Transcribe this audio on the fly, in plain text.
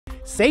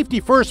Safety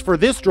first for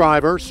this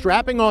driver,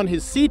 strapping on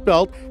his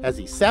seatbelt as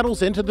he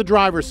settles into the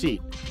driver's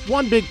seat.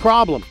 One big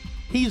problem,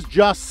 he's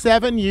just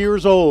 7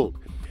 years old.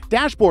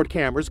 Dashboard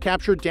cameras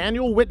captured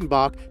Daniel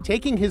Wittenbach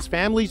taking his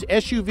family's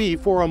SUV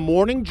for a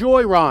morning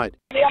joyride.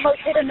 He almost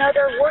hit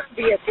another work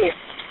vehicle.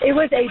 It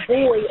was a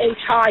boy, a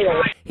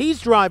child. He's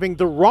driving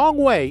the wrong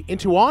way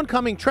into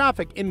oncoming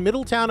traffic in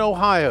Middletown,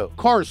 Ohio.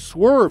 Cars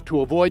swerve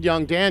to avoid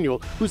young Daniel,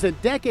 who's a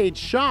decade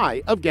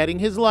shy of getting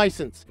his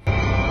license.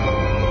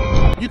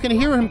 You can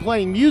hear him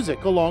playing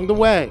music along the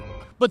way.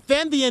 But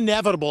then the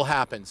inevitable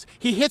happens.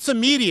 He hits a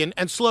median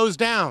and slows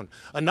down.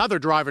 Another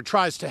driver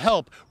tries to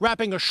help,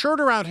 wrapping a shirt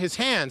around his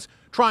hands,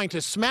 trying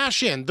to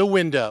smash in the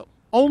window.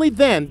 Only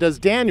then does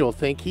Daniel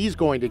think he's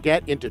going to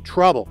get into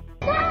trouble.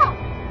 Stop!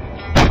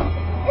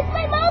 It's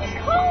my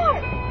mom's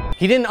car!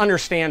 He didn't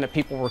understand that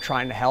people were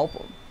trying to help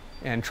him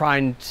and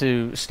trying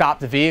to stop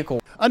the vehicle.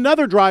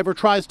 Another driver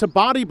tries to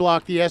body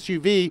block the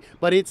SUV,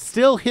 but it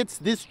still hits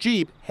this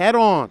Jeep head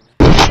on.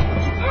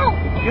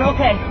 You're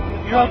okay.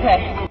 You're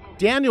okay.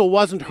 Daniel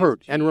wasn't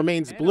hurt and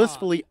remains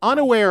blissfully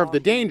unaware of the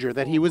danger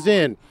that he was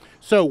in.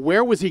 So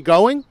where was he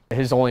going?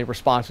 His only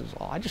response was,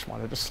 "Oh, I just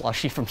wanted a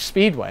slushie from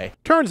Speedway."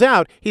 Turns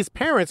out his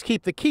parents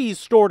keep the keys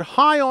stored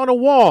high on a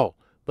wall,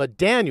 but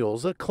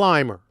Daniel's a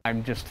climber.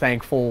 I'm just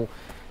thankful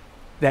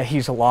that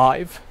he's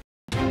alive.